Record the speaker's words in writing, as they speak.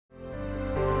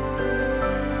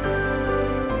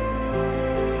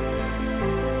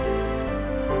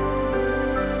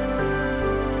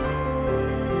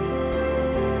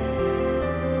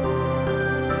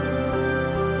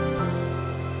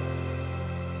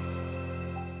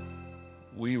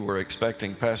We were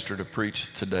expecting Pastor to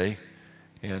preach today,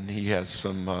 and he has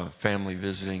some family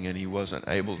visiting, and he wasn't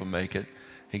able to make it.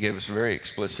 He gave us very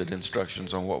explicit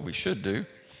instructions on what we should do,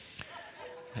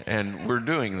 and we're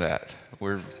doing that.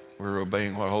 We're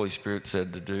obeying what Holy Spirit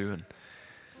said to do,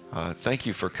 and thank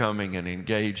you for coming and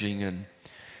engaging. And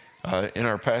in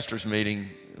our pastor's meeting,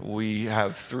 we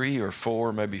have 3 or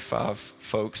 4, maybe 5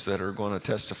 folks that are going to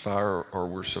testify, or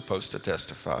we're supposed to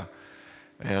testify,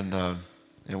 and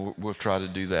we'll try to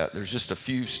do that. There's just a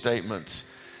few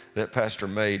statements that Pastor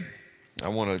made I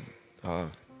want to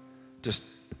just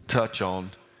touch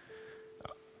on.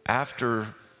 After,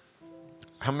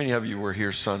 how many of you were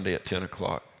here Sunday at 10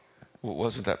 o'clock?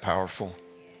 Wasn't that powerful?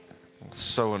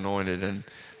 So anointed. And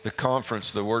the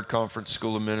conference, the Word Conference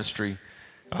School of Ministry,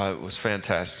 was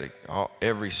fantastic.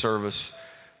 Every service,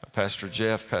 Pastor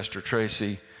Jeff, Pastor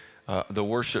Tracy, the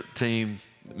worship team,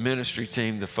 ministry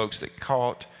team, the folks that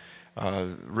caught,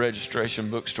 registration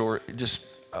bookstore, just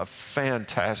a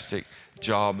fantastic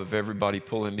job of everybody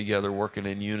pulling together, working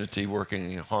in unity,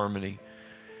 working in harmony.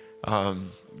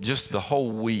 Just the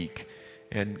whole week.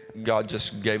 And God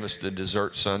just gave us the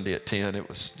dessert Sunday at 10. It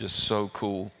was just so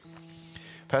cool.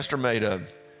 Pastor made a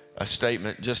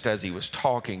statement just as he was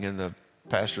talking in the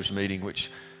pastor's meeting,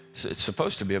 which it's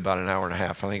supposed to be about an hour and a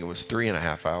half. I think it was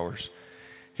 3.5 hours.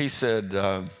 He said,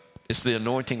 it's the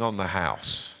anointing on the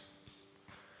house.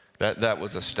 That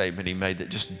was a statement he made that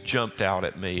just jumped out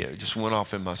at me. It just went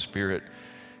off in my spirit.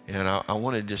 And I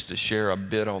wanted just to share a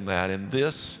bit on that. And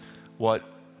this, what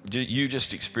you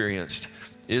just experienced,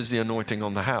 is the anointing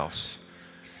on the house.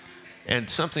 And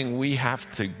something we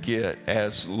have to get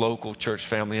as local church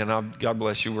family, and God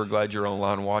bless you, we're glad you're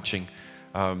online watching.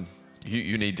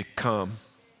 You need to come.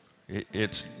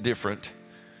 It's different,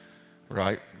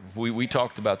 right? We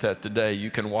talked about that today. You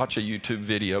can watch a YouTube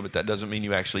video, but that doesn't mean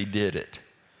you actually did it.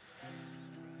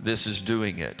 This is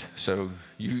doing it. So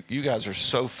you guys are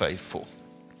so faithful.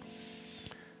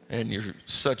 And you're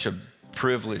such a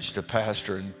privilege to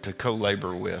pastor and to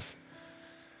co-labor with.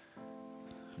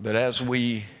 But as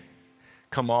we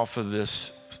come off of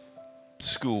this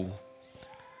school,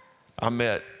 I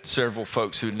met several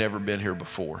folks who'd never been here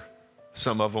before.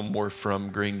 Some of them were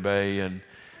from Green Bay and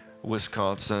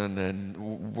Wisconsin,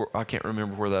 and I can't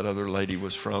remember where that other lady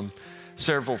was from.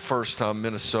 Several first-time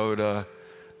Minnesota,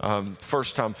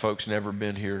 first-time folks never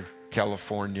been here,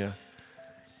 California.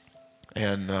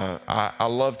 And I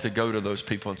love to go to those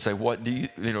people and say, what do you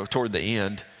toward the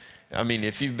end, I mean,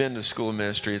 if you've been to School of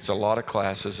Ministry, it's a lot of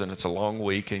classes and it's a long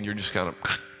week, and you're just you're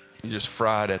just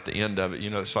fried at the end of it.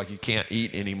 It's like you can't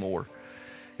eat anymore.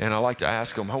 And I like to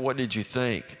ask them, what did you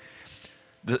think?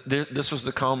 This was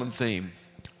the common theme.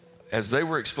 As they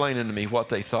were explaining to me what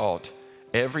they thought,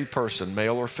 every person,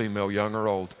 male or female, young or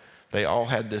old, they all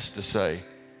had this to say: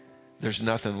 there's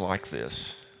nothing like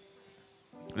this.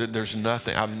 There's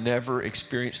nothing. I've never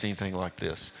experienced anything like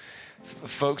this.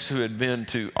 Folks who had been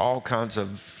to all kinds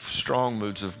of strong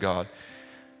moods of God.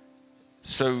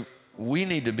 So we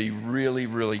need to be really,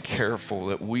 really careful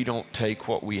that we don't take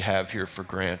what we have here for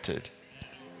granted.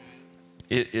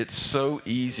 It's so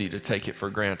easy to take it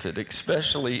for granted,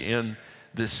 especially in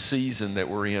this season that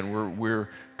we're in. We're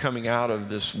coming out of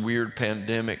this weird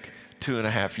pandemic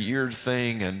 2.5-year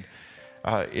thing, and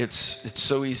it's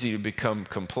so easy to become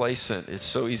complacent.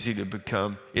 It's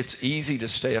easy to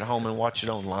stay at home and watch it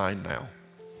online now.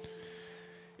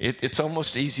 It's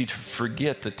almost easy to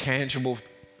forget the tangible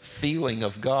feeling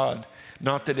of God.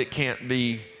 Not that it can't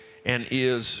be and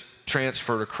is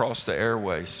transferred across the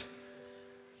airways,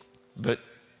 but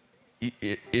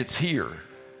it's here.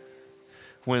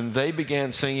 When they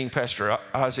began singing, Pastor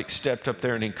Isaac stepped up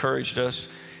there and encouraged us,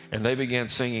 and they began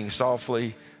singing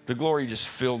softly. The glory just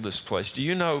filled this place. Do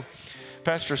you know,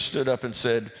 Pastor stood up and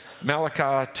said,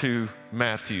 Malachi to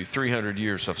Matthew, 300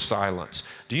 years of silence.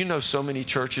 Do you know so many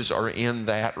churches are in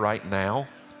that right now?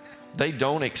 They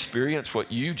don't experience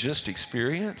what you just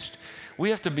experienced. We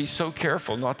have to be so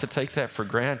careful not to take that for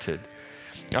granted.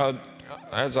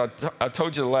 As I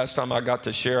told you the last time I got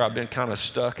to share, I've been kind of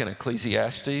stuck in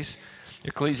Ecclesiastes.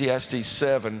 Ecclesiastes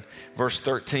 7, verse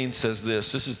 13 says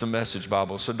this. This is the Message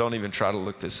Bible, so don't even try to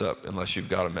look this up unless you've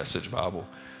got a Message Bible.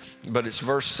 But it's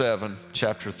verse 7,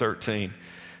 chapter 13.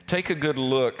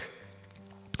 Chapter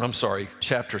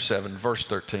 7, verse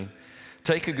 13.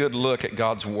 Take a good look at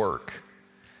God's work.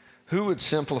 Who would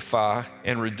simplify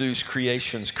and reduce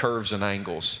creation's curves and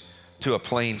angles to a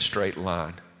plain, straight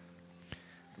line?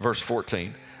 Verse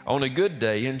 14. On a good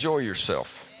day, enjoy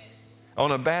yourself.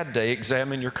 On a bad day,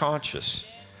 examine your conscience.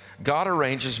 God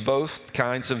arranges both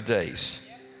kinds of days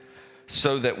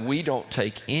so that we don't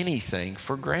take anything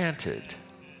for granted.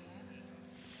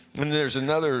 And there's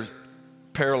another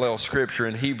parallel scripture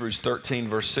in Hebrews 13,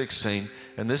 verse 16,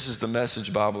 and this is the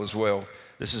Message Bible as well.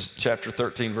 This is chapter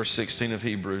 13, verse 16 of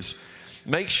Hebrews.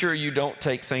 Make sure you don't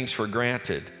take things for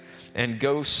granted and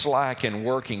go slack in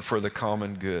working for the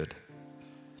common good.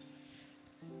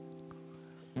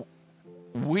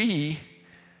 We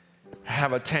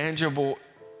have a tangible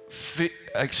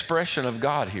expression of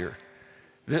God here.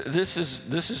 This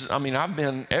is, I mean, I've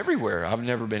been everywhere. I've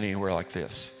never been anywhere like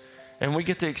this. And we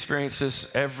get to experience this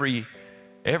every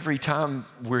time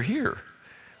we're here.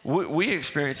 We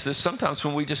experience this sometimes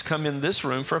when we just come in this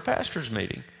room for a pastor's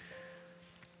meeting.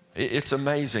 It's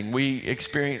amazing. We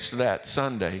experienced that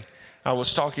Sunday. I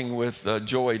was talking with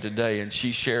Joy today, and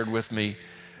she shared with me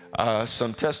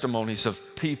some testimonies of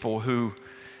people who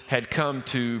had come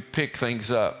to pick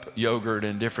things up, yogurt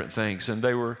and different things, and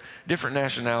they were different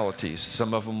nationalities.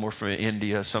 Some of them were from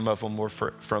India, some of them were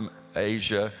from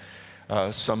Asia,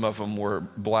 some of them were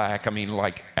black, I mean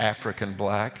like African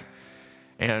black.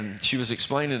 And she was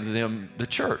explaining to them the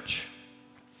church.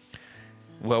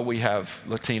 Well, we have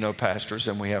Latino pastors,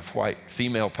 and we have white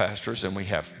female pastors, and we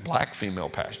have black female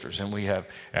pastors, and we have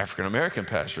African American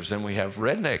pastors, and we have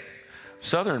redneck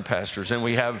Southern pastors, and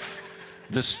we have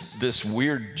this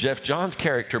weird Jeff Johns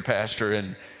character pastor,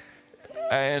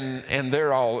 and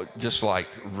they're all just like,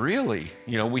 really?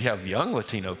 You know, we have young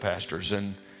Latino pastors,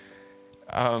 and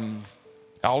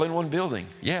all in one building.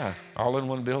 Yeah, all in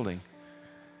one building.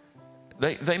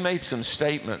 They made some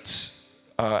statements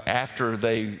after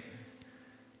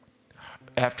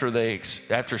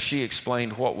she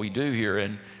explained what we do here,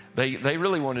 and they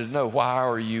really wanted to know, why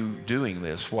are you doing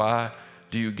this? Why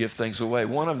do you give things away?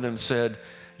 One of them said,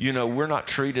 you know, we're not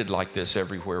treated like this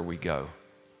everywhere we go.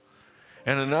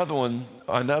 And another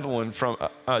one from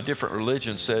a different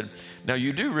religion said, now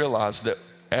you do realize that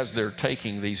as they're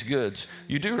taking these goods,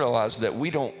 you do realize that we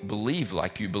don't believe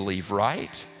like you believe,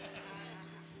 right?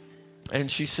 And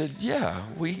she said, yeah,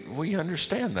 we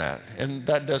understand that. And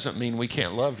that doesn't mean we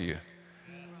can't love you.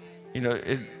 You know,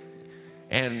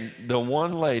 and the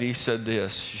one lady said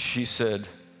this. She said,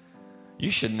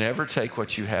 you should never take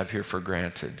what you have here for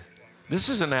granted. This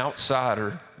is an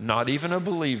outsider, not even a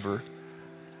believer,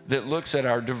 that looks at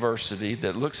our diversity,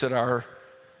 that looks at our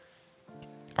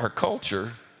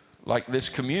culture, like this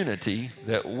community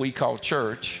that we call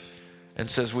church, and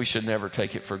says we should never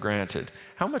take it for granted.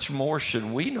 How much more should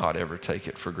we not ever take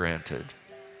it for granted?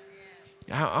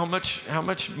 How much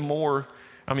more?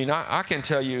 I mean, I can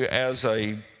tell you as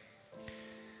a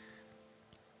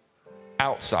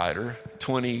outsider,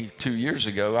 22 years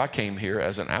ago, I came here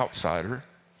as an outsider.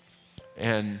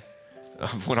 And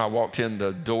when I walked in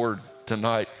the door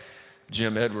tonight,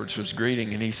 Jim Edwards was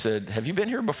greeting, and he said, have you been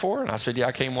here before? And I said, yeah,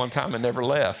 I came one time and never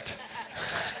left.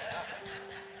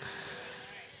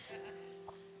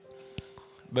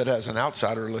 But as an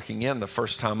outsider looking in, the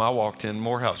first time I walked in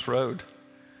Morehouse Road,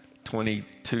 more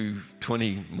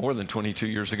than 22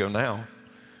 years ago now,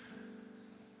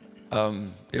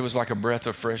 it was like a breath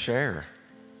of fresh air.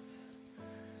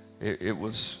 It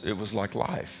was like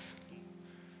life.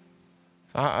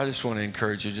 I just want to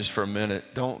encourage you just for a minute.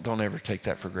 Don't ever take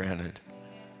that for granted.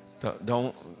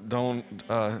 Don't.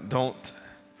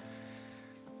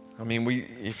 I mean,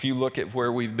 if you look at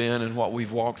where we've been and what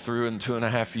we've walked through in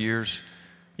 2.5 years,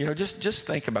 you know, just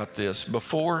think about this.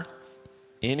 Before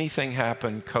anything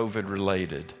happened COVID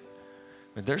related,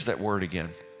 I mean, there's that word again,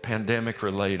 pandemic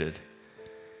related.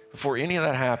 Before any of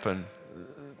that happened,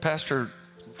 Pastor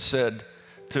said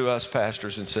to us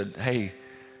pastors and said, hey,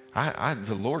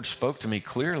 the Lord spoke to me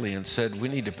clearly and said we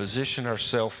need to position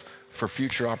ourselves for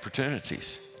future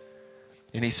opportunities.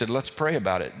 And he said, let's pray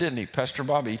about it, didn't he? Pastor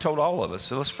Bobby, he told all of us,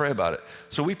 so let's pray about it.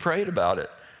 So we prayed about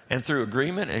it. And through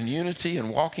agreement and unity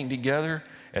and walking together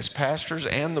as pastors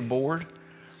and the board,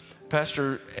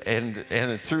 Pastor, and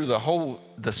through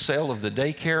the sale of the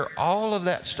daycare, all of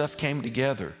that stuff came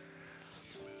together.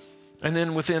 And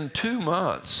then within 2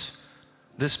 months,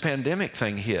 this pandemic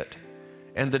thing hit.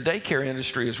 And the daycare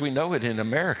industry, as we know it in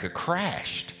America,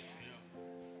 crashed.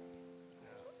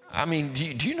 I mean, do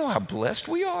you know how blessed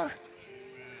we are?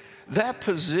 That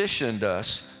positioned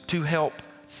us to help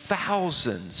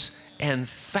thousands and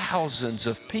thousands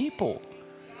of people.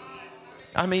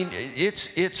 I mean,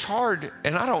 it's hard,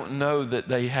 and I don't know that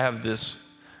they have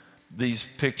these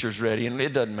pictures ready, and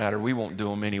it doesn't matter. We won't do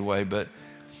them anyway, but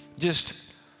just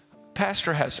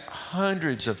Pastor has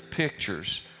hundreds of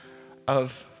pictures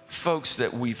of folks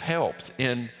that we've helped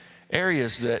in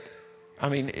areas that, I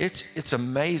mean, it's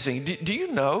amazing. Do you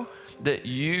know that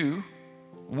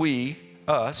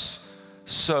us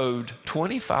sowed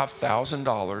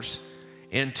 $25,000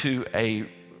 into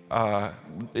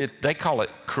they call it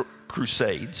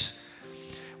crusades,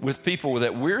 with people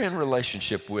that we're in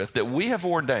relationship with, that we have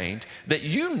ordained, that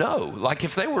you know, like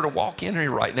if they were to walk in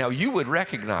here right now, you would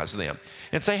recognize them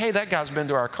and say, hey, that guy's been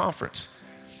to our conference.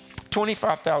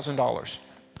 $25,000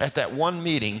 at that one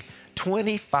meeting,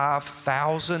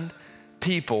 25,000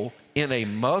 people in a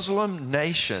Muslim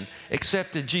nation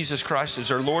accepted Jesus Christ as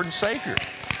their Lord and Savior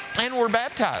and were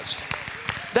baptized.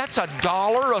 That's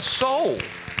 $1 a soul.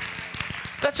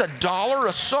 That's $1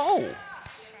 a soul.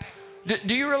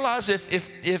 Do you realize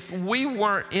if we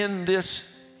weren't in this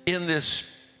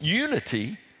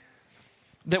unity,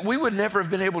 that we would never have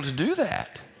been able to do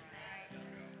that?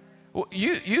 Well,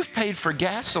 you've paid for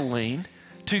gasoline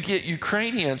to get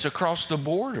Ukrainians across the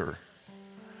border.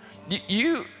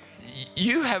 You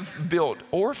have built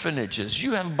orphanages.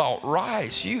 You have bought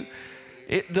rice.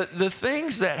 The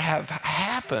things that have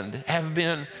happened have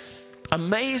been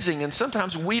amazing, and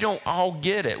sometimes we don't all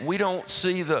get it. We don't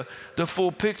see the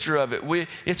full picture of it.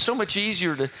 It's so much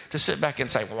easier to sit back and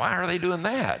say, why are they doing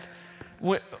that?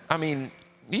 I mean,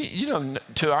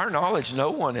 to our knowledge, no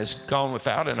one has gone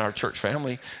without in our church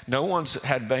family. No one's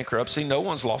had bankruptcy. No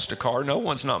one's lost a car. No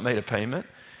one's not made a payment.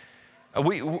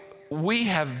 We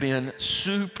have been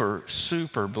super,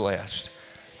 super blessed,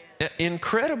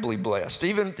 incredibly blessed,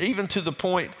 even to the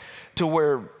point to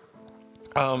where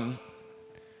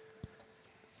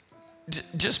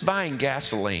just buying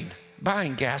gasoline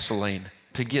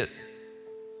to get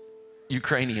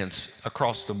Ukrainians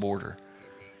across the border.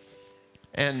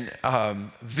 And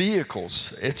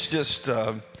vehicles, it's just,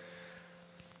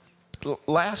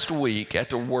 last week at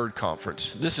the Word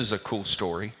Conference, this is a cool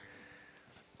story.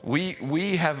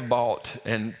 We have bought,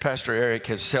 and Pastor Eric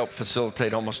has helped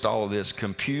facilitate almost all of this,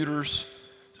 computers,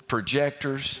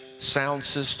 projectors, sound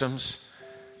systems,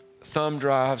 thumb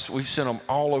drives. We've sent them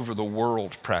all over the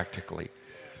world practically.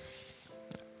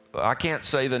 I can't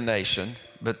say the nation,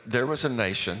 but there was a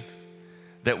nation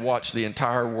that watched the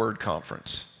entire Word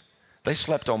Conference. They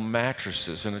slept on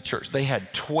mattresses in a church. They had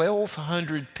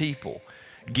 1,200 people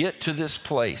get to this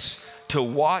place to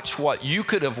watch what you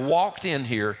could have walked in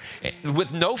here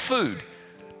with no food.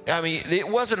 I mean, it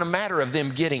wasn't a matter of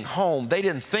them getting home. They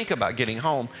didn't think about getting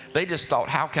home. They just thought,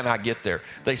 how can I get there?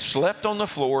 They slept on the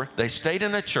floor. They stayed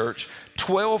in a church.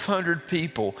 1,200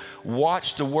 people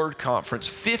watched the Word Conference.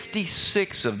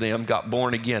 56 of them got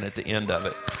born again at the end of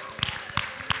it.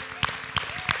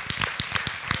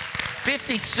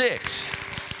 56.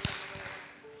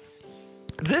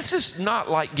 This is not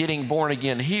like getting born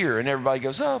again here and everybody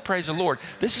goes, oh, praise the Lord.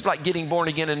 This is like getting born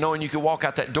again and knowing you can walk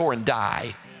out that door and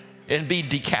die and be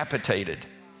decapitated.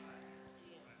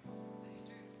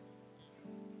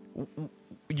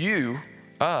 You,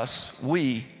 us,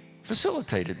 we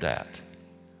facilitated that.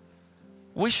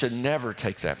 We should never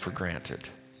take that for granted.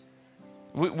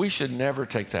 We should never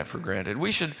take that for granted.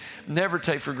 We should never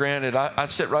take for granted. I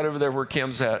sit right over there where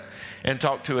Kim's at and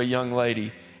talk to a young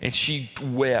lady, and she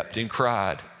wept and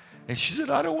cried. And she said,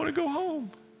 I don't want to go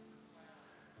home.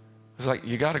 I was like,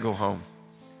 you got to go home.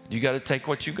 You got to take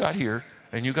what you got here,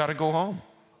 and you got to go home.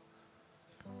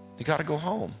 You got to go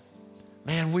home.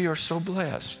 Man, we are so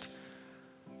blessed.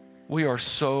 We are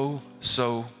so,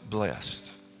 so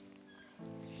blessed.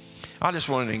 I just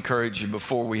wanted to encourage you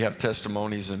before we have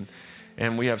testimonies, and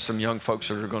we have some young folks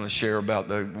that are going to share about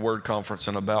the Word Conference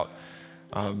and about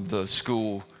the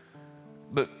school.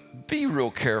 But be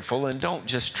real careful and don't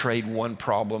just trade one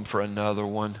problem for another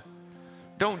one.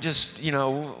 Don't just,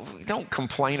 don't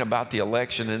complain about the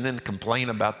election and then complain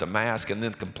about the mask and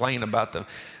then complain about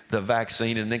the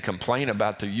vaccine and then complain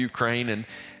about the Ukraine. And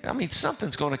I mean,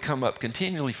 something's going to come up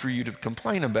continually for you to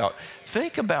complain about.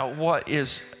 Think about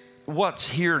what's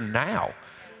here now.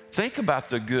 Think about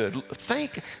the good.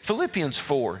 Philippians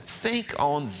 4, think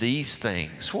on these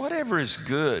things. Whatever is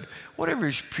good, whatever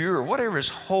is pure, whatever is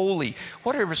holy,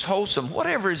 whatever is wholesome,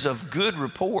 whatever is of good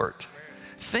report.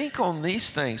 Think on these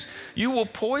things. You will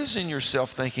poison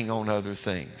yourself thinking on other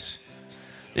things.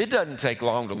 It doesn't take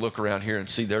long to look around here and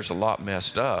see there's a lot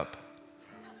messed up.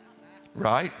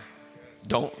 Right?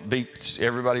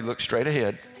 Everybody look straight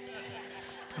ahead.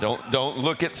 Don't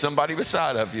look at somebody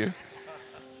beside of you.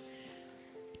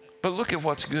 But look at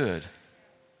what's good.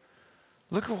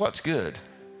 Look at what's good.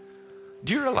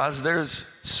 Do you realize there's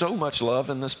so much love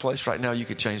in this place right now you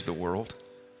could change the world?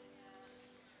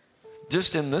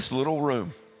 Just in this little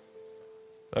room,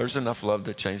 there's enough love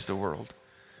to change the world.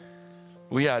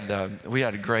 We had a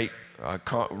great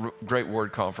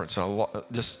Word Conference, and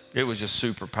it was just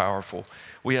super powerful.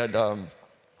 We had, I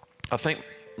think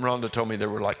Rhonda told me there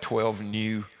were like 12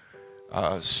 new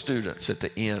students at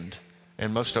the end.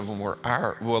 And most of them were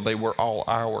they were all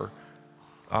our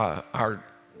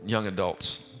young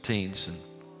adults, teens.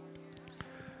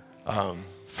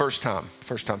 First time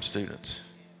students.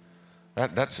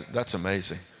 That's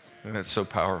amazing. And that's so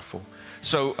powerful.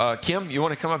 So Kim, you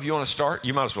want to come up? You want to start?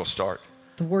 You might as well start.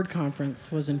 The Word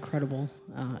Conference was incredible.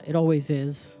 It always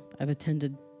is. I've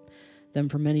attended them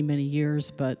for many, many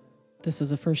years, but this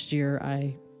was the first year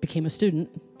I became a student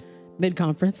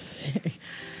mid-conference.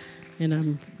 And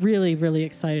I'm really, really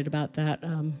excited about that.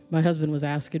 My husband was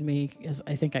asking me, as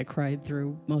I think I cried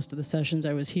through most of the sessions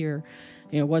I was here,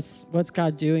 what's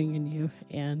God doing in you?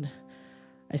 And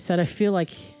I said, I feel like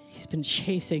he's been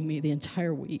chasing me the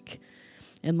entire week.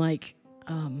 And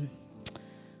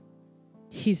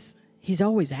he's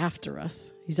always after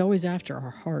us. He's always after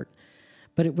our heart.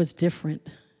 But it was different.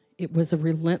 It was a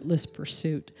relentless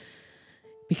pursuit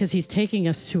because he's taking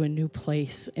us to a new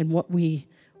place. And what we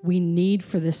need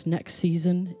for this next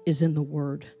season is in the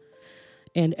Word.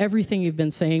 And everything you've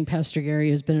been saying, Pastor Gary,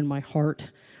 has been in my heart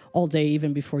all day,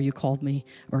 even before you called me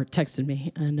or texted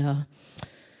me. And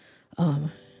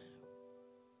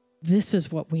this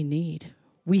is what we need.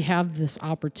 We have this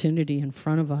opportunity in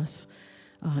front of us,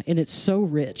 and it's so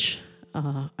rich.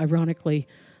 Ironically,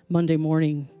 Monday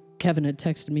morning, Kevin had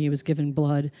texted me. He was giving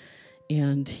blood,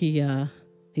 and he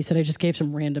said, I just gave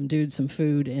some random dude some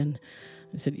food, and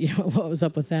I said, what was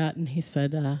up with that? And he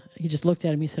said, he just looked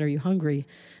at him. He said, are you hungry?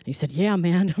 And he said, yeah,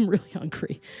 man, I'm really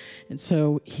hungry. And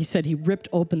so he said he ripped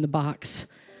open the box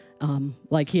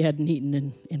like he hadn't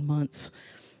eaten in months.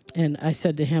 And I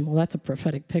said to him, well, that's a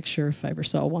prophetic picture if I ever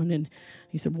saw one. And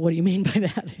he said, what do you mean by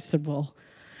that? I said, well,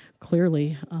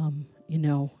 clearly,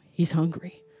 he's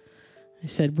hungry. I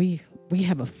said, we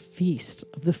have a feast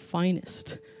of the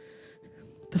finest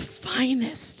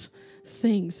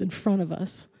things in front of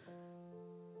us.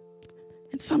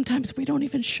 And sometimes we don't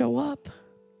even show up.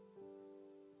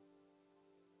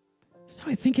 So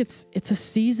I think it's a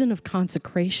season of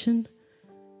consecration.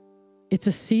 It's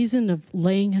a season of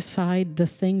laying aside the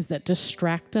things that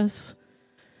distract us.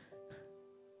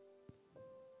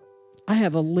 I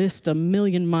have a list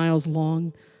 1,000,000 miles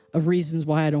long of reasons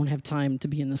why I don't have time to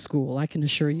be in the school. I can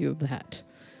assure you of that.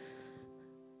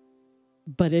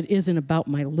 But it isn't about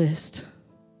my list.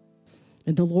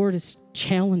 And the Lord is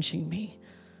challenging me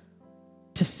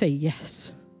to say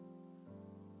yes.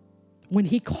 When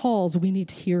he calls, we need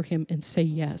to hear him and say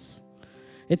yes.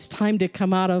 It's time to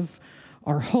come out of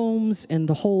our homes and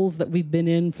the holes that we've been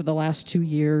in for the last 2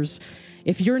 years.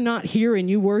 If you're not here and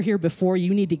you were here before,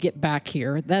 you need to get back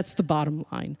here. That's the bottom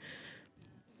line.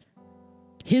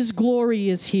 His glory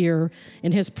is here,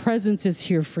 and his presence is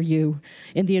here for you.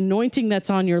 And the anointing that's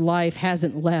on your life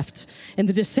hasn't left. And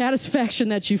the dissatisfaction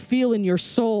that you feel in your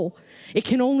soul, it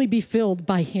can only be filled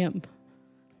by him.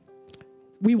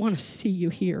 We want to see you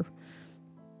here.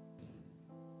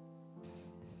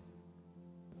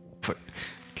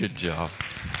 Good job.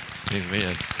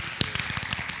 Amen.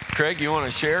 Craig, you want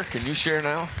to share? Can you share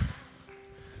now?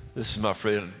 This is my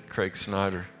friend, Craig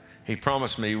Snyder. He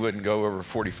promised me he wouldn't go over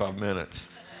 45 minutes.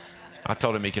 I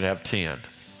told him he could have 10.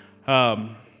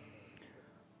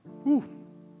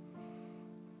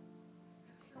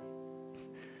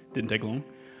 Didn't take long.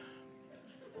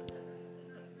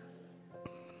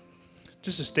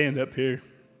 Just to stand up here,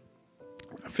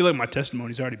 I feel like my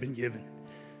testimony's already been given.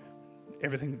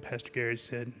 Everything that Pastor Gary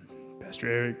said, Pastor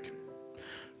Eric,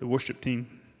 the worship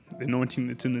team, the anointing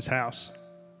that's in this house.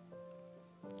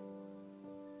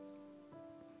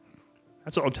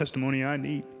 That's all testimony I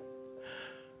need.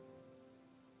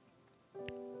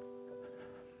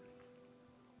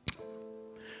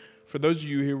 For those of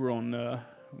you who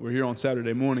were here on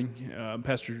Saturday morning,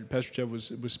 Pastor Jeff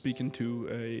was speaking to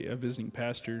a visiting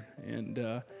pastor,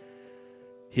 and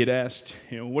he had asked,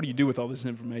 what do you do with all this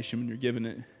information when you're giving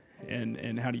it,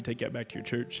 and how do you take that back to your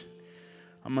church?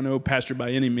 I'm no pastor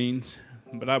by any means,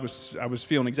 but I was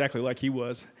feeling exactly like he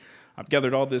was. I've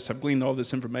gathered all this, I've gleaned all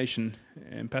this information,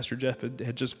 and Pastor Jeff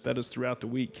had just fed us throughout the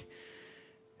week,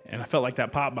 and I felt like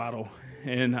that pop bottle,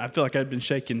 and I feel like I'd been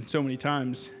shaken so many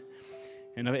times.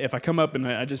 And if I come up and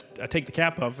I take the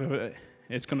cap off,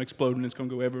 it's going to explode and it's going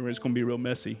to go everywhere. It's going to be real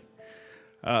messy.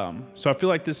 So I feel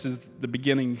like this is the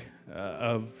beginning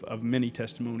of many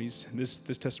testimonies.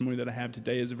 This testimony that I have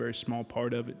today is a very small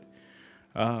part of it.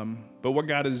 But what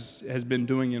God has been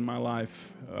doing in my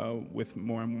life with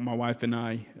my wife and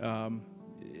I,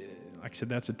 like I said,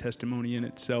 that's a testimony in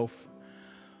itself.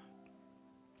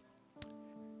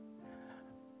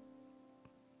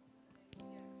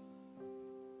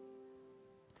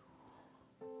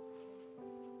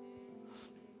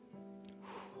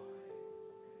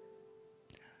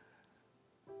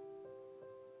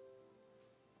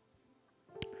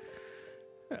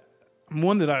 I'm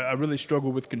one that I really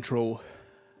struggle with control.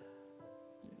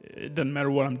 it doesn't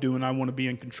matter what I'm doing. I want to be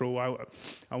in control. I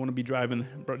want to be driving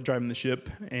the ship.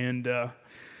 And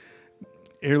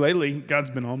here lately, God's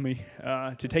been on me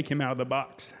to take him out of the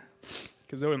box.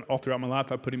 Because all throughout my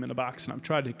life, I put him in a box, and I've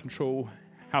tried to control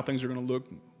how things are going to look,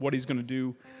 what he's going to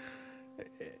do.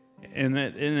 And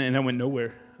that went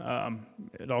nowhere.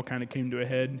 It all kind of came to a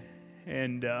head.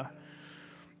 And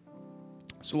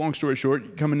so long story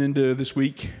short, coming into this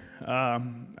week,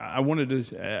 I wanted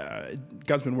to,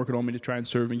 God's been working on me to try and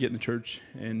serve and get in the church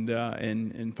and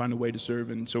find a way to serve.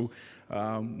 And so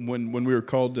when we were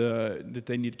called that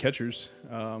they needed catchers,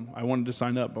 I wanted to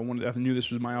sign up. I knew this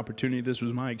was my opportunity. This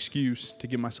was my excuse to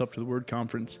give myself to the Word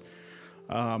Conference.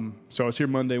 So I was here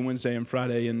Monday, Wednesday, and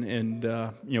Friday, and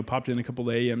popped in a couple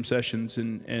of AM sessions,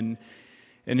 and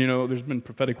there's been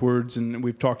prophetic words, and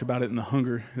we've talked about it in the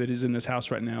hunger that is in this house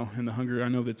right now, and the hunger I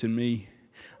know that's in me,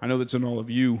 I know that's in all of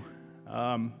you,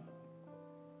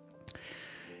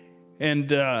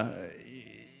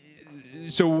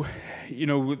 so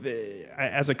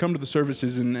as I come to the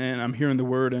services and I'm hearing the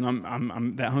word, and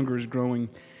I'm that hunger is growing.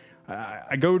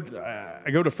 I go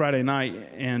to Friday night,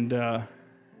 and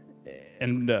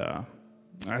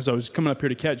as I was coming up here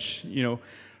to catch,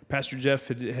 Pastor Jeff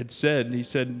had said, he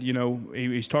said,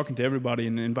 he's talking to everybody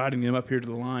and inviting them up here to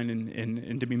the line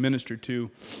and to be ministered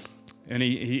to. And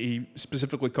he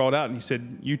specifically called out and he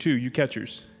said, you too, you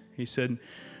catchers. He said,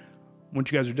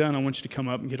 once you guys are done, I want you to come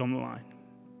up and get on the line.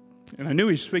 And I knew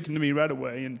he was speaking to me right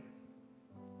away. And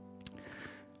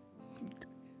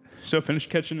so I finished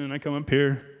catching and I come up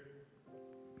here.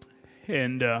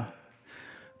 And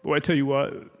boy, I tell you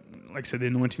what, like I said, the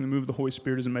anointing, the move of the Holy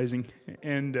Spirit is amazing.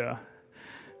 And the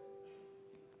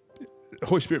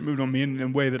Holy Spirit moved on me in a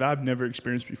way that I've never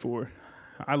experienced before.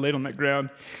 I laid on that ground,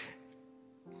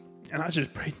 and I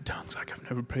just prayed in tongues like I've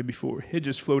never prayed before. It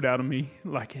just flowed out of me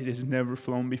like it has never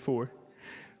flown before.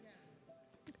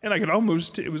 And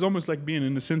it was almost like being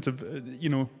in the sense of, an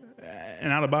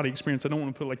out-of-body experience. I don't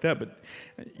want to put it like that, but,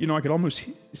 I could almost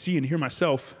see and hear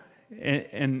myself.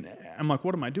 And I'm like,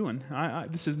 what am I doing?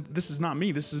 This is not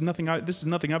me. This is nothing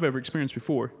I've ever experienced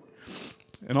before.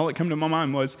 And all that came to my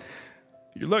mind was,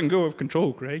 you're letting go of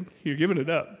control, Craig. You're giving it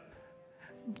up.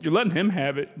 You're letting him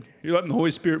have it. You're letting the Holy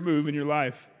Spirit move in your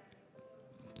life.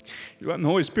 You're letting the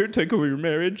Holy Spirit take over your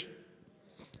marriage.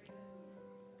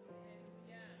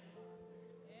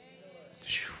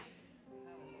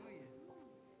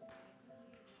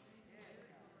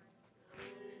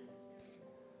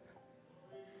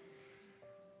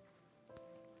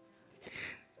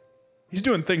 He's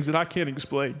doing things that I can't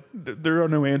explain, that there are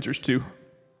no answers to.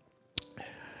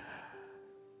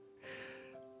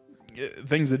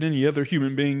 Things that any other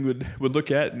human being would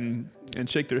look at and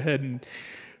shake their head, and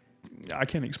I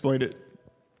can't explain it.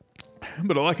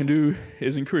 But all I can do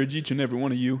is encourage each and every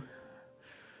one of you,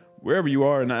 wherever you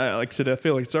are, and like I said, I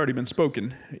feel like it's already been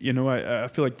spoken. I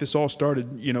feel like this all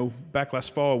started, back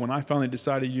last fall when I finally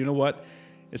decided, you know what,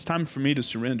 it's time for me to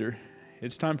surrender.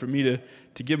 It's time for me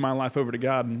to give my life over to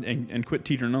God and quit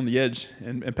teetering on the edge.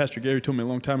 And Pastor Gary told me a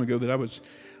long time ago that I was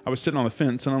sitting on the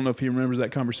fence. I don't know if he remembers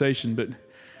that conversation, but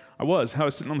I was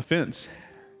sitting on the fence.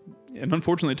 And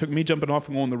unfortunately, it took me jumping off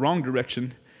and going the wrong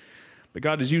direction. But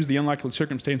God has used the unlikely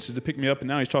circumstances to pick me up, and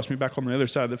now he's tossed me back on the other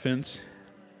side of the fence.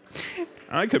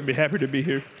 I couldn't be happier to be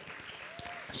here.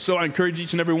 So I encourage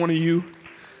each and every one of you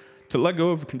to let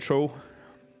go of control.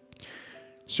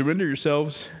 Surrender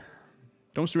yourselves.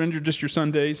 Don't surrender just your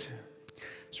Sundays.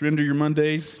 Surrender your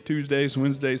Mondays, Tuesdays,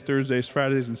 Wednesdays, Thursdays,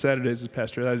 Fridays, and Saturdays, as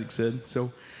Pastor Isaac said.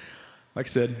 So, like I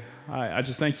said, I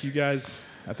just thank you guys.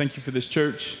 I thank you for this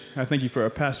church. I thank you for our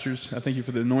pastors. I thank you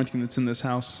for the anointing that's in this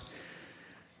house.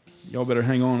 Y'all better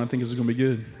hang on. I think this is going to be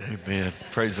good. Amen.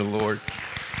 Praise the Lord.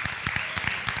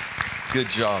 Good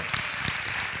job.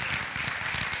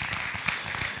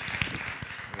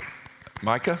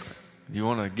 Micah, do you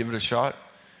want to give it a shot?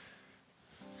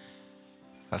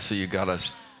 I see you got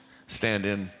us stand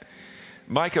in.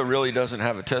 Micah really doesn't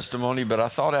have a testimony, but I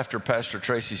thought after Pastor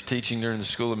Tracy's teaching during the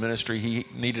School of Ministry, he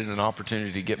needed an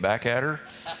opportunity to get back at her.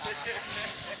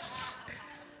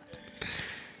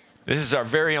 This is our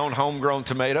very own homegrown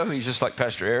tomato. He's just like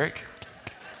Pastor Eric.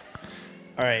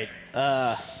 All right.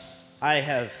 I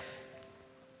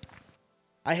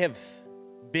have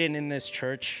been in this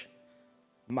church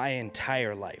my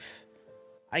entire life.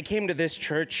 I came to this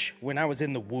church when I was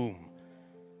in the womb.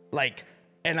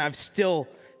 And I've still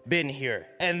been here.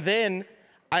 And then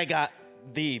I got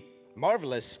the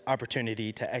marvelous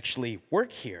opportunity to actually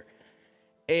work here.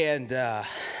 And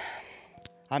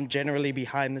I'm generally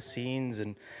behind the scenes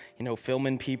and,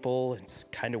 filming people. It's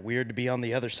kind of weird to be on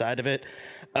the other side of it.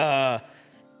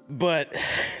 But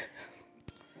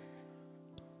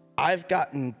I've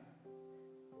gotten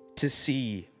to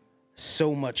see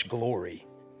so much glory,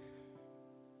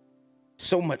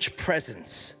 so much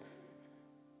presence.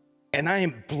 And I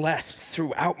am blessed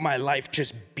throughout my life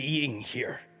just being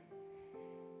here.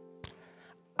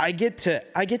 I get to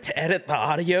edit the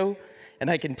audio,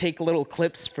 and I can take little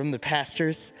clips from the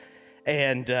pastors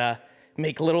and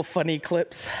make little funny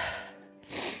clips.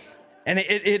 And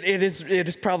it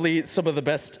is probably some of the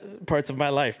best parts of my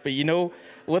life. But you know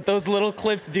what those little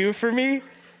clips do for me?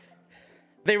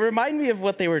 They remind me of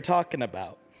what they were talking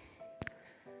about.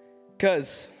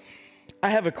 Because I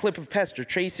have a clip of Pastor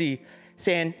Tracy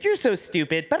saying, "You're so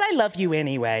stupid, but I love you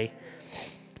anyway."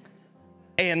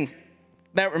 And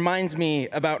that reminds me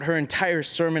about her entire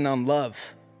sermon on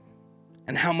love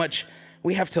and how much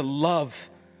we have to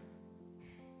love.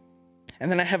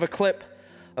 And then I have a clip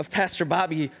of Pastor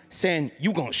Bobby saying,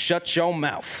 "You gonna shut your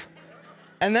mouth."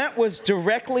 And that was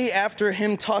directly after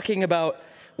him talking about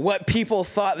what people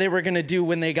thought they were gonna do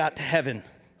when they got to heaven.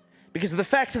 Because the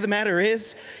fact of the matter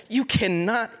is, you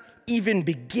cannot even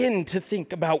begin to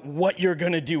think about what you're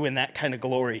gonna do in that kind of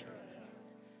glory.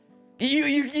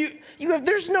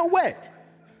 There's no way.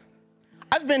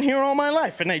 I've been here all my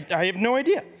life, and I have no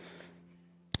idea.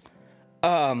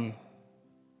 But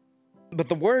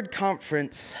the word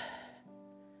conference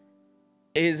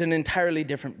is an entirely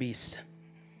different beast.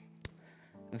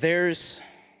 There's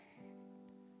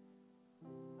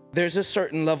a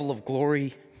certain level of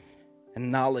glory and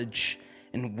knowledge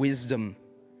and wisdom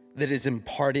that is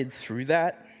imparted through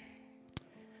that.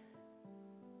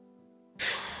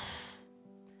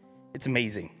 It's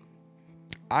amazing.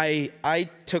 I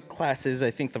took classes,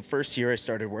 I think the first year I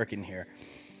started working here.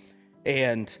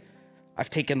 And I've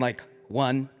taken like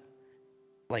one,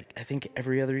 like I think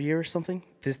every other year or something.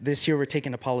 This year we're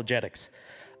taking apologetics.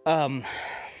 But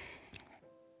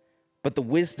the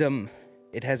wisdom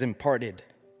it has imparted,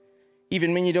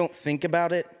 even when you don't think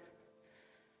about it,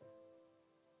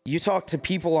 you talk to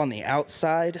people on the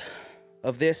outside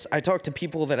of this. I talk to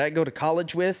people that I go to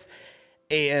college with,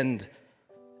 and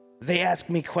they ask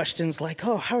me questions like,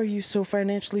 "Oh, how are you so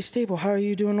financially stable? How are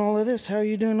you doing all of this? How are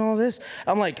you doing all this?"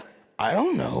 I'm like, "I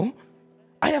don't know.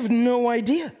 I have no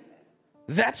idea.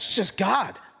 That's just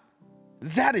God.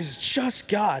 That is just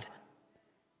God."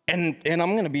 And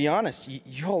I'm going to be honest,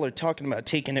 you all are talking about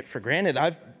taking it for granted.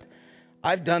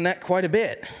 I've done that quite a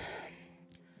bit.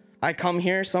 I come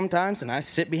here sometimes and I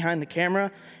sit behind the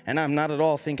camera and I'm not at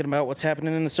all thinking about what's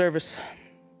happening in the service.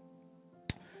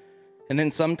 And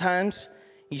then sometimes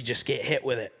you just get hit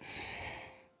with it.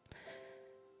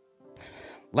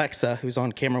 Lexa, who's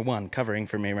on camera 1, covering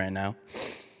for me right now,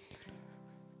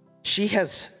 she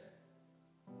has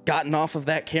gotten off of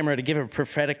that camera to give a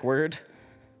prophetic word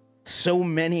so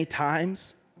many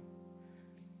times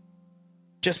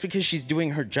just because she's doing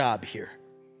her job here.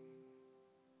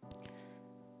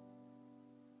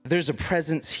 There's a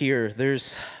presence here.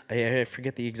 I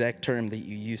forget the exact term that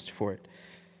you used for it,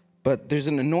 but there's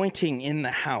an anointing in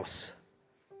the house,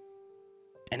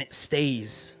 and it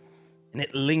stays, and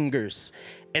it lingers,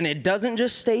 and it doesn't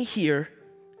just stay here,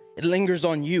 it lingers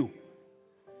on you.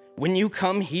 When you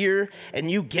come here and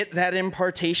you get that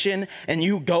impartation and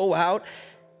you go out,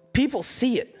 people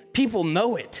see it, people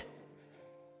know it.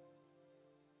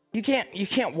 You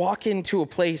can't walk into a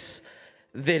place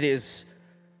that is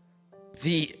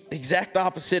the exact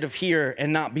opposite of here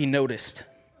and not be noticed.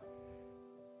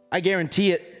 I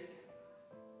guarantee it,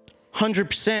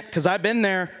 100%, because I've been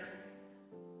there.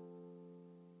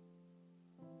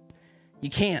 You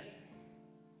can't.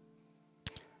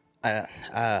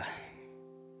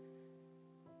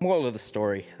 Moral of the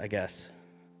story, I guess.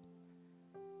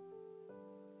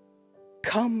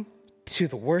 Come to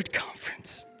the Word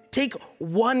Conference. Take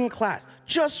one class,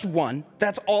 just one.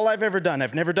 That's all I've ever done.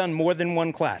 I've never done more than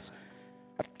one class.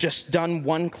 I've just done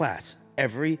one class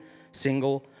every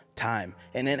single time,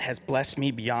 and it has blessed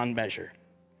me beyond measure.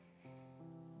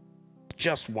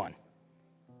 Just one.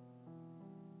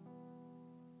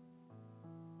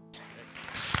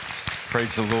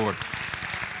 Praise the Lord.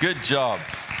 Good job.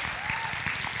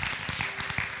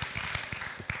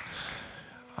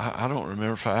 I don't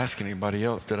remember if I asked anybody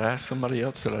else. Did I ask somebody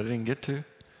else that I didn't get to?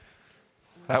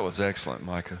 That was excellent,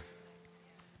 Micah.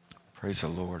 Praise the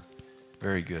Lord.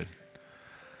 Very good.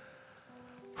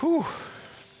 Whew.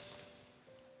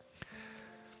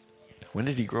 When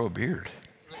did he grow a beard?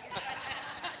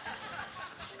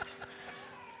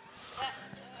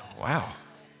 Wow.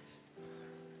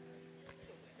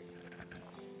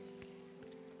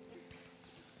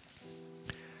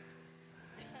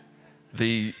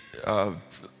 The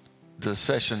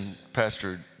session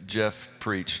Pastor Jeff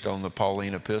preached on the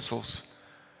Pauline epistles,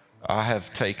 I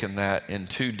have taken that in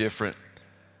 2 different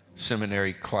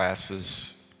seminary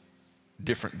classes,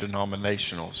 different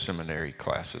denominational seminary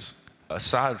classes,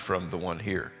 aside from the one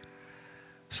here.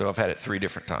 So I've had it 3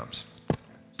 different times.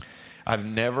 I've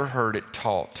never heard it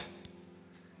taught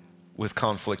with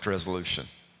conflict resolution.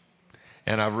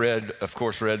 And I've read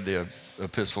the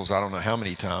epistles I don't know how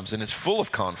many times, and it's full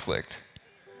of conflict.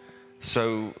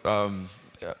 So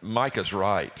Micah's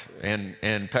right,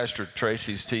 and Pastor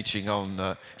Tracy's teaching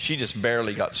on, she just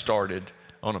barely got started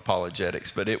on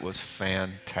apologetics, but it was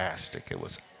fantastic. It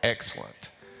was excellent.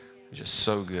 Just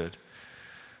so good.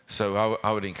 So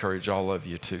I would encourage all of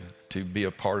you to be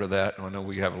a part of that. I know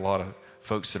we have a lot of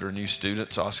folks that are new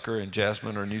students. Oscar and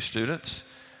Jasmine are new students.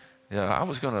 Yeah, I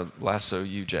was going to lasso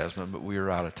you, Jasmine, but we are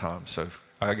out of time. So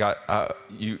I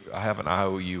have an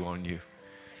IOU on you.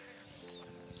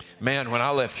 Man, when I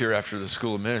left here after the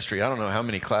School of Ministry, I don't know how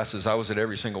many classes, I was at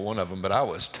every single one of them, but I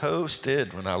was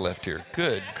toasted when I left here.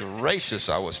 Good gracious,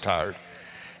 I was tired.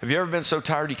 Have you ever been so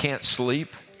tired you can't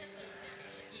sleep?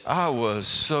 I was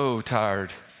so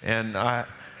tired, and I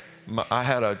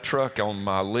had a truck on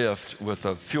my lift with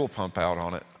a fuel pump out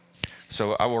on it.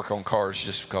 So I work on cars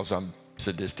just because I'm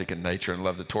sadistic in nature and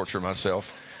love to torture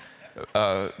myself.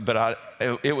 But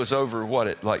it was over,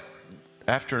 like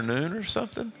afternoon or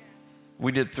something?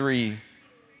 We did 3.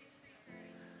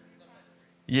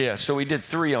 Yeah, so we did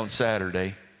 3 on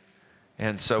Saturday.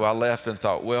 And so I left and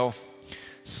thought, well,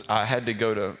 I had to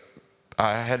go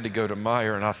to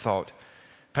Meyer, and I thought,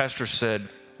 Pastor said,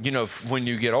 you know, when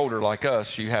you get older like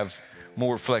us, you have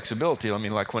more flexibility. I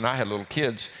mean, like when I had little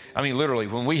kids, I mean, literally,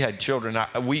 when we had children,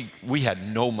 we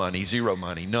had no money, 0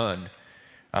 money, none.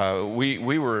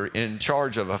 We were in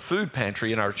charge of a food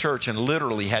pantry in our church and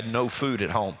literally had no food at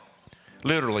home.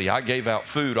 Literally, I gave out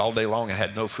food all day long and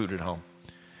had no food at home.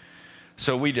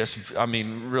 So we just,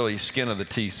 really skin of the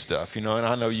teeth stuff, you know. And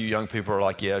I know you young people are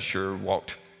like, yeah, sure,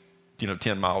 walked,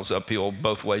 10 miles uphill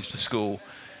both ways to school.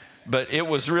 But it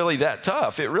was really that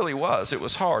tough. It really was. It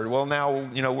was hard. Well, now,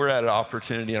 we're at an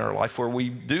opportunity in our life where we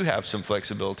do have some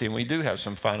flexibility and we do have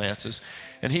some finances.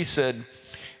 And he said,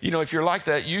 if you're like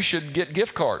that, you should get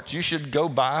gift cards. You should go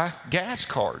buy gas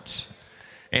cards.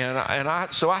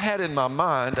 So I had in my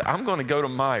mind, I'm going to go to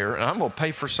Meyer and I'm going to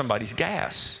pay for somebody's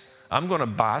gas. I'm going to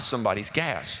buy somebody's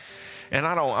gas. And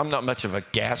I'm not much of a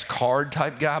gas card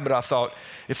type guy, but I thought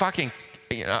if I can,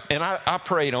 and I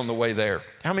prayed on the way there.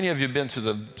 How many of you have been to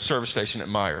the service station at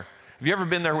Meyer? Have you ever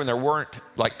been there when there weren't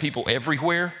like people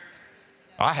everywhere?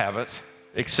 I haven't,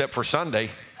 except for Sunday.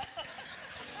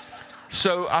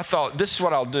 So I thought, this is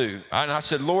what I'll do. And I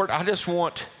said, Lord, I just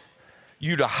want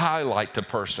you to highlight the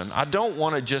person. I don't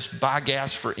want to just buy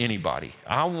gas for anybody.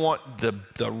 I want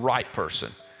the right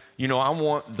person. I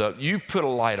want you put a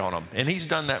light on them. And he's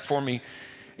done that for me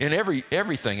in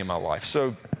everything in my life.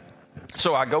 So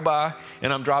I go by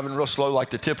and I'm driving real slow like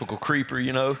the typical creeper,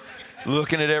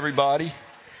 looking at everybody.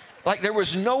 Like there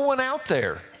was no one out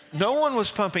there. No one was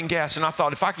pumping gas. And I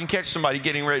thought, if I can catch somebody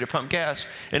getting ready to pump gas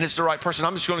and it's the right person,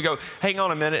 I'm just going to go, hang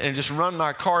on a minute, and just run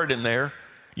my card in there,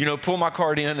 pull my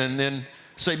card in and then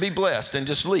say, be blessed, and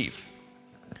just leave.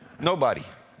 Nobody.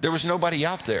 There was nobody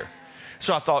out there.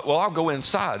 So I thought, well, I'll go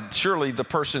inside. Surely the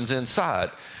person's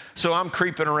inside. So I'm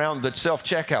creeping around the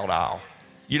self-checkout aisle,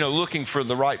 looking for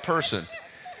the right person.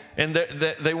 And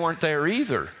they weren't there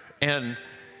either. And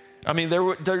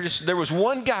there was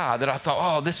one guy that I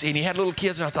thought, and he had little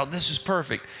kids, and I thought, this is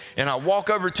perfect. And I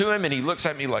walk over to him, and he looks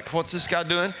at me like, what's this guy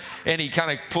doing? And he kind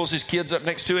of pulls his kids up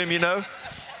next to him,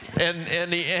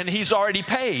 and he's already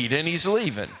paid, and he's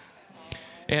leaving.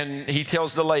 And he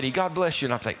tells the lady, God bless you.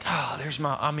 And I think,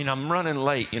 I'm running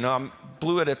late. I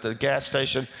blew it at the gas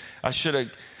station. I should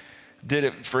have did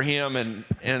it for him.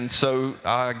 And so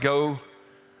I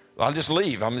just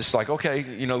leave. I'm just like, okay,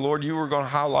 Lord, you were going to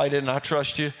highlight it, and I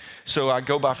trust you. So I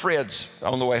go by Fred's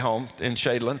on the way home in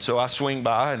Shadeland. So I swing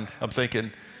by, and I'm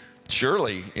thinking,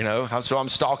 surely, so I'm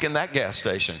stalking that gas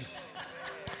station.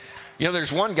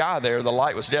 There's one guy there, the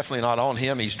light was definitely not on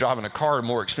him. He's driving a car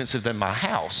more expensive than my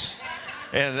house.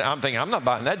 And I'm thinking, I'm not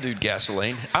buying that dude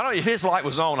gasoline. If his light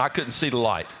was on, I couldn't see the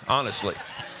light, honestly.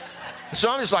 So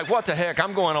I'm just like, what the heck?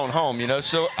 I'm going on home,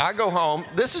 So I go home.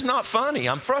 This is not funny.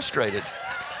 I'm frustrated.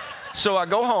 So I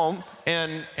go home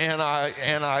and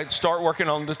I start working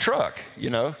on the truck,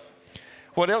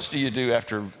 What else do you do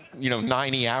after,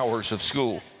 90 hours of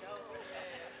school?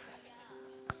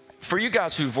 For you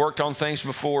guys who've worked on things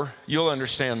before, you'll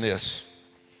understand this.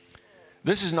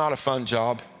 This is not a fun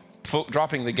job.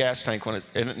 Dropping the gas tank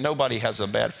and nobody has a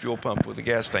bad fuel pump with the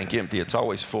gas tank empty. It's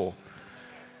always full.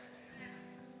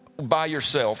 By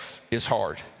yourself is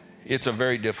hard. It's a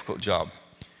very difficult job.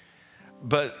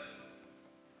 But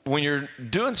when you're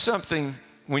doing something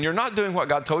when you're not doing what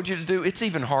God told you to do, it's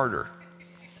even harder.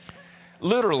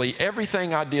 Literally,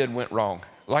 everything I did went wrong.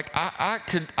 Like I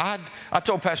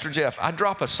told Pastor Jeff, I'd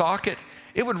drop a socket,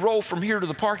 it would roll from here to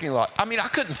the parking lot. I mean, I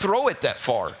couldn't throw it that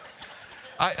far.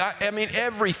 I mean,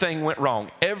 everything went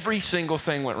wrong. Every single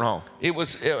thing went wrong. I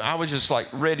was just like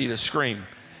ready to scream.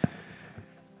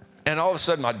 And all of a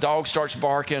sudden, my dog starts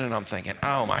barking, and I'm thinking,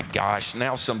 oh my gosh,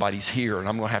 now somebody's here, and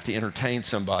I'm going to have to entertain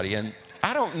somebody. And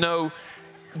I don't know,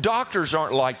 doctors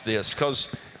aren't like this, because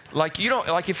like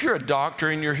if you're a doctor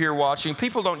and you're here watching,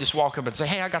 people don't just walk up and say,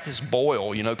 hey, I got this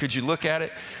boil, could you look at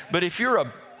it? But if you're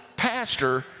a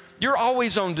pastor, you're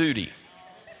always on duty.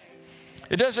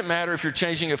 It doesn't matter if you're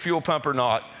changing a fuel pump or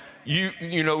not. You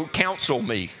counsel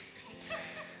me.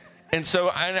 And so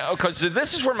I know, because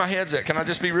this is where my head's at. Can I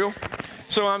just be real?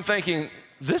 So I'm thinking,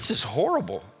 this is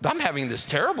horrible. I'm having this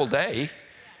terrible day,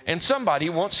 and somebody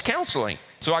wants counseling.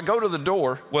 So I go to the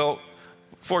door. Well,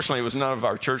 fortunately, it was none of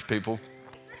our church people.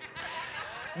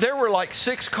 There were like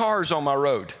 6 cars on my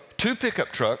road, 2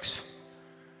 pickup trucks,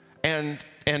 and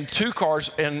 2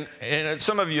 cars. And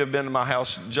some of you have been to my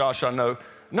house, Josh, I know.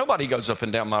 Nobody goes up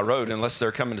and down my road unless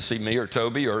they're coming to see me or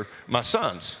Toby or my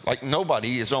sons. Like,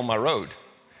 nobody is on my road.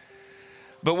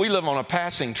 But we live on a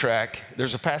passing track.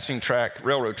 There's a passing track,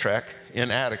 railroad track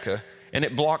in Attica, and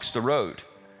it blocks the road.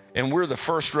 And we're the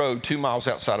first road 2 miles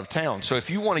outside of town. So if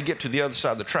you want to get to the other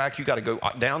side of the track, you got to go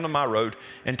down to my road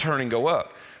and turn and go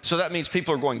up. So that means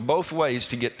people are going both ways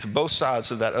to get to both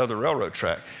sides of that other railroad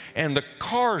track. And the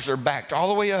cars are backed all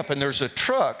the way up, and there's a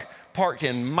truck parked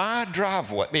in my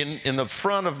driveway, in the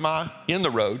front of in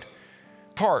the road,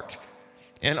 parked.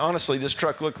 And honestly, this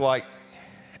truck looked like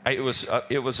it was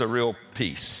a real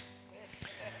piece.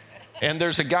 And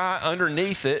there's a guy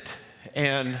underneath it,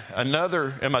 and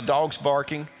my dog's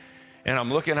barking, and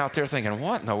I'm looking out there thinking,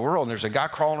 what in the world? And there's a guy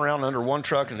crawling around under one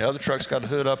truck, and the other truck's got a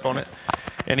hood up on it.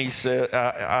 And he said,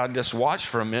 I just watched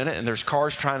for a minute, and there's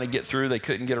cars trying to get through. They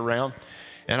couldn't get around.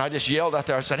 And I just yelled out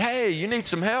there. I said, hey, you need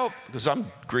some help? Because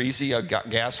I'm greasy. I've got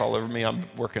gas all over me. I'm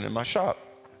working in my shop.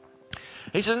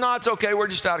 He said, no, it's okay. We're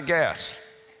just out of gas.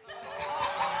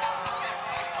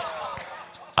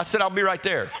 I said, I'll be right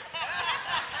there.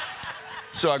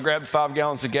 So I grabbed 5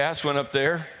 gallons of gas, went up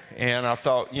there, and I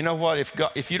thought, you know what?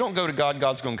 If you don't go to God,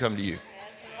 God's going to come to you.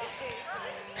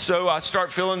 So I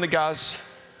start filling the guy's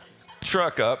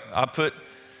truck up. I'm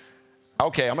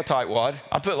a tightwad.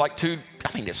 I put like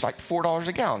it's like $4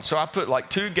 a gallon. So I put like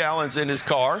 2 gallons in his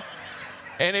car,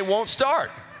 and it won't start.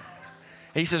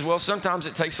 He says, well, sometimes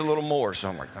it takes a little more. So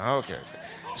I'm like, okay.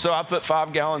 So I put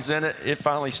 5 gallons in it. It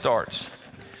finally starts.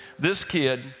 This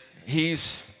kid,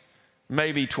 he's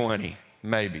maybe 20,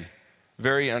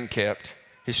 very unkept.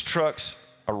 His truck's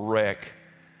a wreck.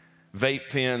 Vape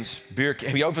pens, beer.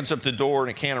 He opens up the door, and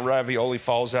a can of ravioli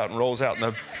falls out and rolls out.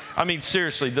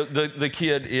 Seriously, the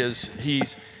kid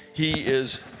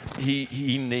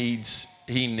he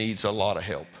needs a lot of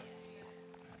help.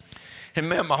 And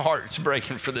man, my heart's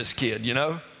breaking for this kid,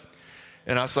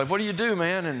 And I was like, what do you do,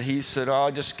 man? And he said, oh,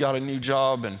 I just got a new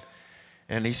job.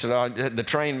 And he said, the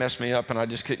train messed me up, and I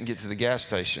just couldn't get to the gas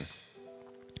station.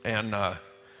 And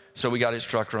so we got his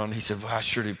truck running. He said, well, I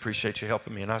sure do appreciate you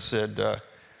helping me. And I said,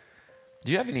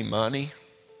 do you have any money?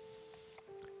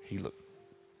 He looked.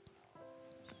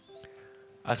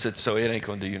 I said, so it ain't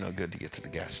going to do you no good to get to the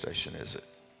gas station, is it?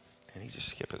 And he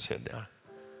just kept his head down.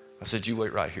 I said, you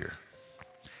wait right here.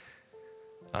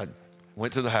 I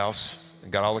went to the house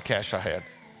and got all the cash I had,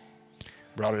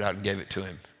 brought it out and gave it to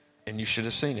him. And you should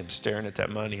have seen him staring at that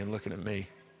money and looking at me.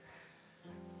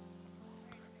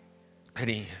 And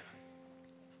he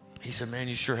said, man,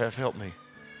 you sure have helped me.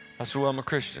 I said, well, I'm a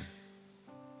Christian.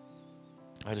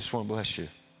 I just want to bless you.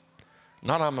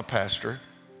 Not I'm a pastor.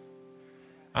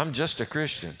 I'm just a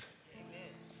Christian.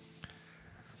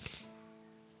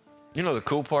 The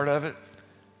cool part of it?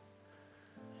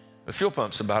 The fuel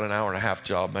pump's about an 1.5 hour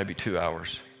job, maybe 2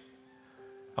 hours.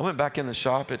 I went back in the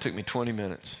shop. It took me 20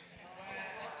 minutes.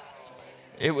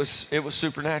 It was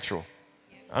supernatural.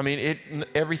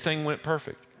 Everything went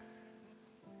perfect.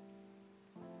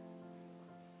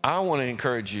 I want to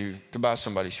encourage you to buy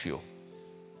somebody's fuel.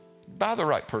 Buy the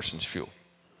right person's fuel.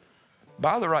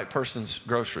 Buy the right person's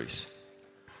groceries.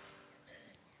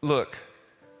 Look,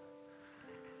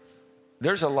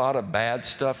 there's a lot of bad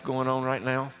stuff going on right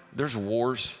now. There's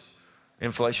wars.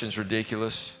 Inflation's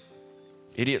ridiculous.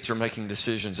 Idiots are making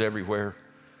decisions everywhere.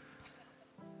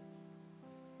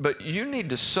 But you need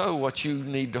to sow what you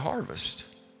need to harvest.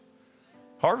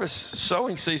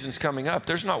 Sowing season's coming up.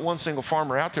 There's not one single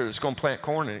farmer out there that's going to plant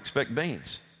corn and expect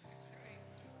beans.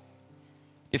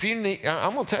 I'm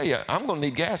going to tell you, I'm going to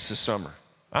need gas this summer.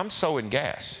 I'm sowing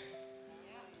gas.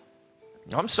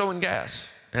 I'm sowing gas,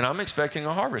 and I'm expecting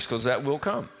a harvest because that will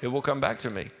come. It will come back to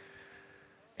me.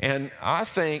 And I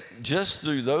think just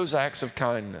through those acts of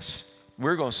kindness,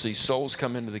 we're going to see souls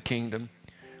come into the kingdom.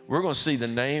 We're going to see the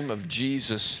name of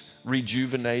Jesus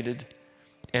rejuvenated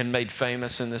and made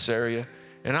famous in this area.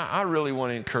 And I really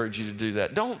want to encourage you to do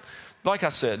that. Like I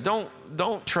said,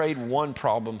 don't trade one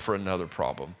problem for another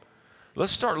problem.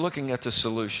 Let's start looking at the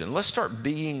solution. Let's start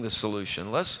being the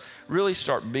solution. Let's really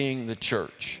start being the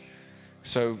church.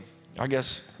 So I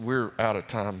guess we're out of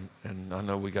time, and I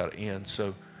know we got to end.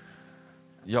 So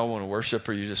y'all want to worship,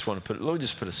 or you just want to let me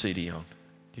just put a CD on.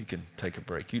 You can take a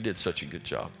break. You did such a good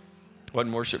job.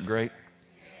 Wasn't worship great?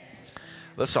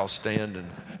 Let's all stand, and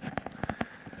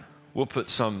we'll put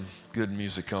some good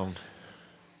music on.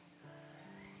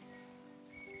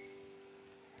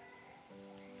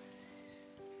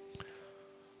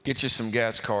 Get you some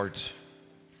gas cards.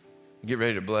 Get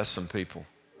ready to bless some people.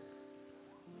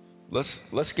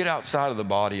 Let's get outside of the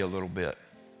body a little bit.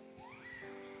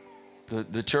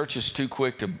 The church is too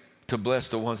quick to bless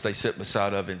the ones they sit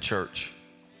beside of in church.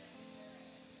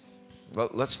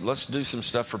 Let's do some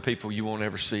stuff for people you won't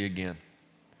ever see again.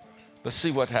 Let's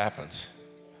see what happens.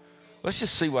 Let's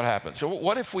just see what happens. So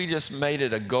what if we just made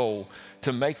it a goal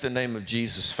to make the name of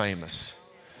Jesus famous?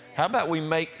 How about we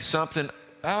make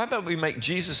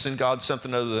Jesus and God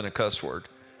something other than a cuss word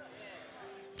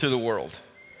to the world?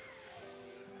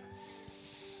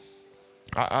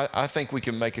 I think we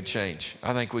can make a change.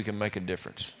 I think we can make a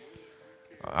difference.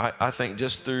 I think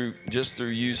just through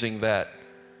using that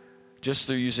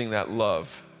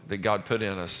love that God put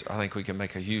in us, I think we can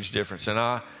make a huge difference. And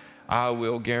I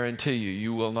will guarantee you,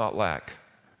 you will not lack.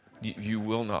 You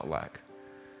will not lack.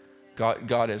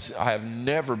 God is, I have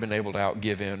never been able to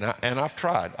outgive him. And I've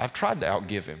tried to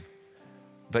outgive him,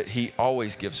 but he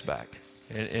always gives back,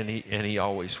 and he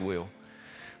always will.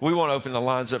 We want to open the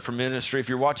lines up for ministry. If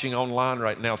you're watching online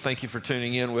right now, thank you for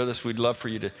tuning in with us. We'd love for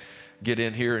you to get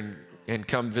in here and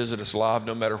come visit us live,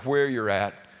 no matter where you're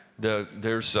at.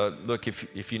 Look,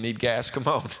 if you need gas, come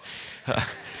on.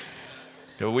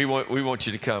 We want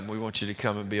you to come. We want you to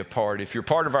come and be a part. If you're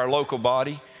part of our local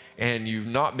body and you've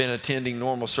not been attending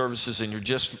normal services and you're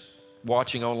just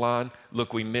watching online,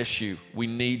 look, we miss you. We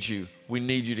need you. We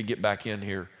need you to get back in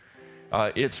here.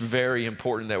 It's very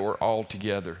important that we're all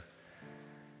together.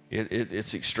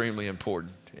 It's extremely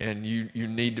important, and you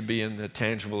need to be in the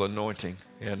tangible anointing.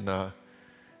 And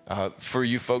for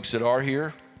you folks that are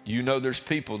here, you know there's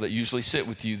people that usually sit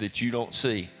with you that you don't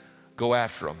see. Go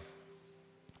after them.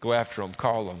 Go after them.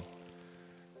 Call them.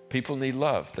 People need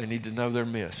love. They need to know they're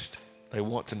missed. They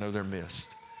want to know they're missed.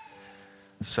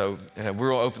 So we're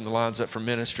going to open the lines up for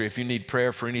ministry. If you need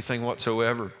prayer for anything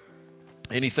whatsoever,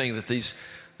 anything that these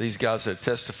guys have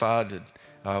testified,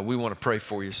 we want to pray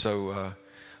for you. So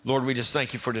Lord, we just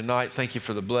thank you for tonight. Thank you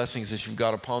for the blessings that you've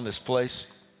got upon this place.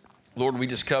 Lord, we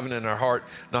just covenant in our heart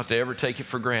not to ever take it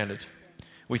for granted.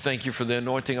 We thank you for the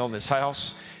anointing on this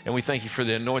house, and we thank you for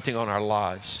the anointing on our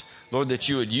lives. Lord, that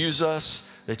you would use us,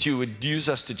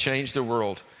 to change the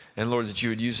world, and Lord, that you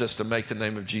would use us to make the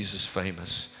name of Jesus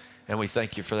famous. And we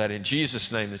thank you for that in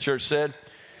Jesus' name. The church said,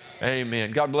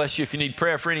 amen. God bless you. If you need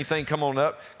prayer for anything, come on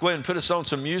up. Go ahead and put us on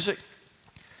some music.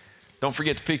 Don't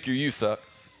forget to pick your youth up.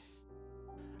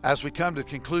 As we come to the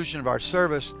conclusion of our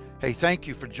service, hey, thank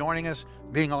you for joining us,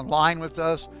 being online with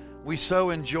us. We so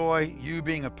enjoy you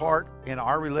being a part in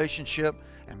our relationship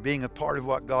and being a part of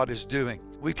what God is doing.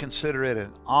 We consider it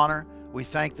an honor. We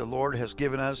thank the Lord has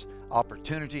given us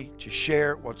opportunity to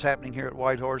share what's happening here at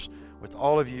Whitehorse with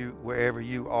all of you wherever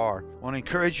you are. I want to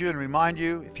encourage you and remind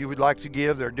you, if you would like to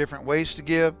give, there are different ways to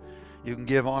give. You can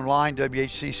give online,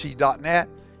 WHCC.net.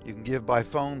 You can give by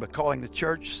phone by calling the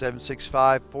church,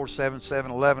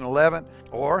 765-477-1111,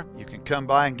 or you can come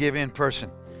by and give in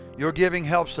person. Your giving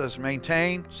helps us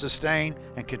maintain, sustain,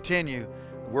 and continue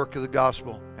the work of the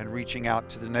gospel and reaching out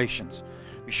to the nations.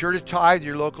 Be sure to tithe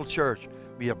your local church.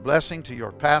 Be a blessing to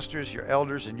your pastors, your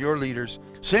elders, and your leaders.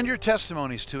 Send your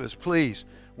testimonies to us, please.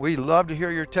 We love to hear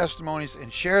your testimonies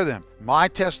and share them.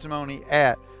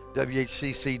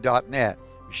 mytestimony@WHCC.net.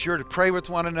 Be sure to pray with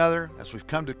one another as we've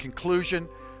come to conclusion.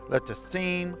 Let the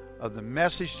theme of the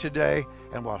message today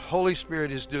and what Holy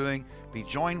Spirit is doing be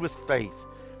joined with faith,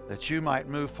 that you might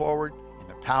move forward in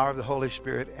the power of the Holy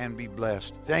Spirit and be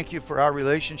blessed. Thank you for our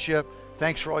relationship.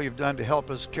 Thanks for all you've done to help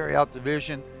us carry out the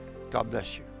vision. God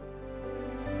bless you.